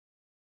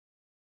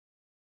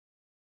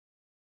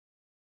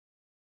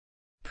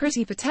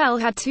Priti Patel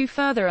had two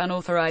further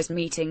unauthorized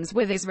meetings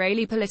with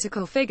Israeli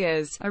political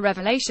figures, a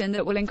revelation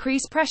that will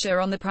increase pressure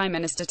on the Prime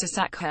Minister to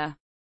sack her.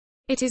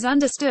 It is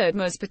understood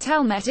Ms.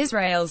 Patel met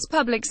Israel's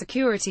Public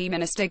Security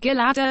Minister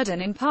Gilad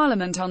Erdan in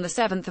Parliament on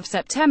 7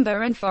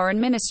 September and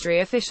Foreign Ministry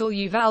official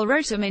Yuval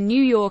Rotem in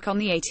New York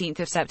on 18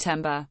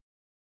 September.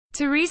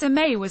 Theresa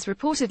May was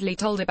reportedly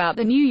told about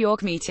the New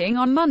York meeting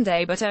on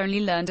Monday but only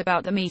learned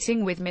about the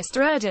meeting with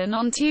Mr. Erdan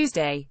on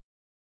Tuesday.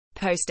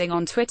 Posting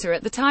on Twitter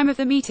at the time of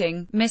the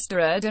meeting, Mr.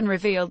 Erdan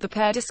revealed the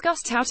pair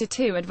discussed how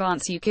to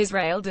advance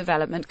UK-Israel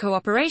development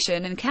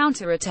cooperation and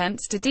counter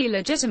attempts to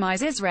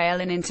delegitimize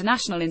Israel in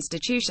international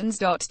institutions.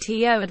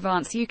 To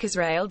advance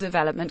UK-Israel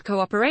development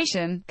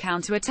cooperation,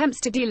 counter attempts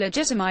to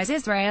delegitimize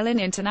Israel in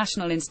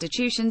international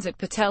institutions at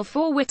Patel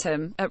for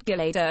Whittam, at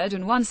Gilad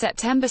Erdan 1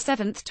 September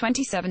 7,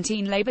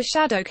 2017 Labour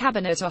Shadow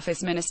Cabinet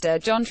Office Minister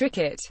John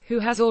Trickett, who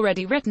has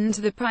already written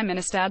to the Prime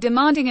Minister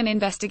demanding an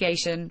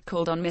investigation,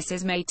 called on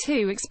Mrs. May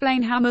to explain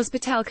how Ms.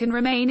 Patel can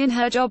remain in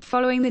her job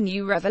following the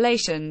new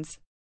revelations.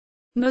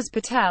 Ms.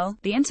 Patel,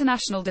 the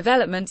International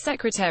Development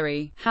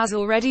Secretary, has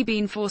already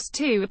been forced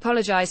to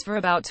apologize for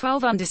about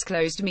 12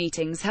 undisclosed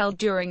meetings held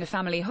during a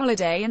family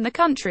holiday in the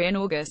country in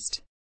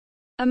August.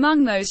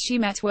 Among those she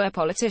met were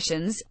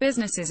politicians,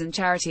 businesses and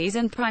charities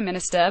and Prime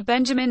Minister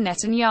Benjamin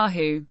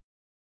Netanyahu.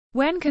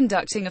 When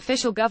conducting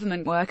official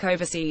government work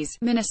overseas,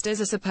 ministers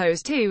are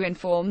supposed to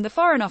inform the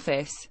Foreign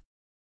Office.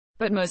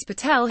 But Ms.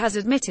 Patel has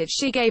admitted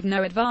she gave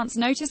no advance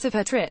notice of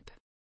her trip.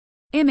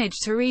 Image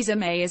Theresa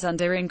May is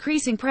under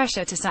increasing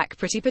pressure to sack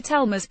Priti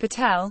Patel. Ms.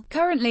 Patel,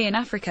 currently in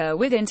Africa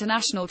with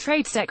International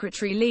Trade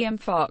Secretary Liam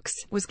Fox,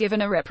 was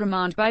given a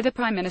reprimand by the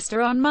Prime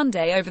Minister on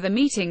Monday over the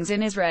meetings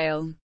in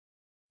Israel.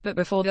 But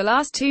before the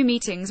last two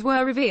meetings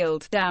were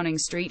revealed, Downing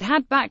Street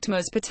had backed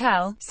Ms.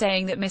 Patel,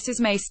 saying that Mrs.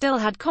 May still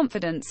had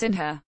confidence in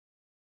her.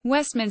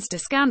 Westminster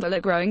scandal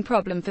a growing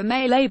problem for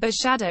May. Labour's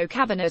Shadow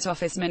Cabinet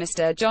Office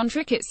Minister John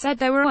Trickett said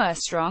there were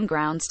strong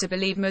grounds to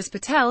believe Ms.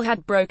 Patel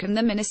had broken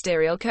the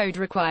ministerial code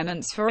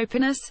requirements for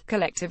openness,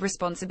 collective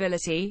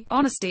responsibility,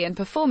 honesty and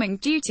performing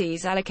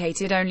duties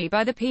allocated only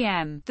by the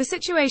PM. The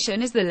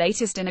situation is the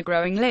latest in a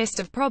growing list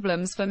of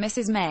problems for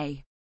Mrs.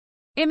 May.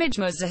 Image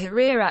Ms.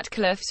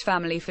 Ratcliffe's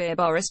family fear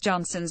Boris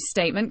Johnson's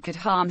statement could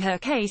harm her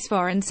case.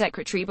 Foreign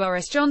Secretary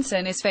Boris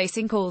Johnson is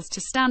facing calls to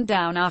stand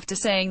down after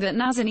saying that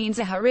Nazanin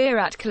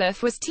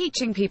Zaharia-Ratcliffe was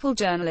teaching people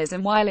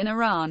journalism while in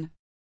Iran.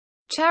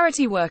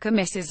 Charity worker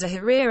Mrs.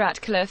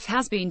 Zaharia-Ratcliffe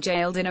has been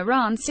jailed in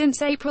Iran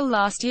since April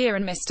last year,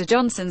 and Mr.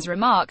 Johnson's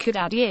remark could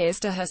add years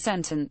to her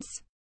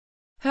sentence.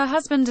 Her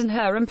husband and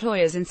her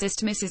employers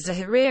insist Mrs.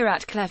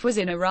 Zaharia-Ratcliffe was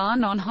in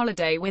Iran on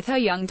holiday with her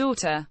young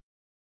daughter.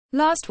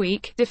 Last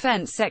week,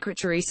 Defense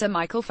Secretary Sir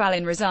Michael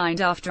Fallon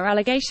resigned after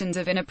allegations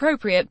of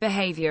inappropriate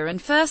behavior,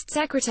 and First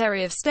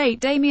Secretary of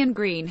State Damian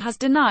Green has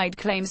denied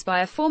claims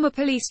by a former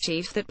police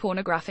chief that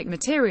pornographic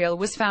material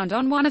was found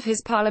on one of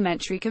his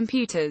parliamentary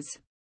computers.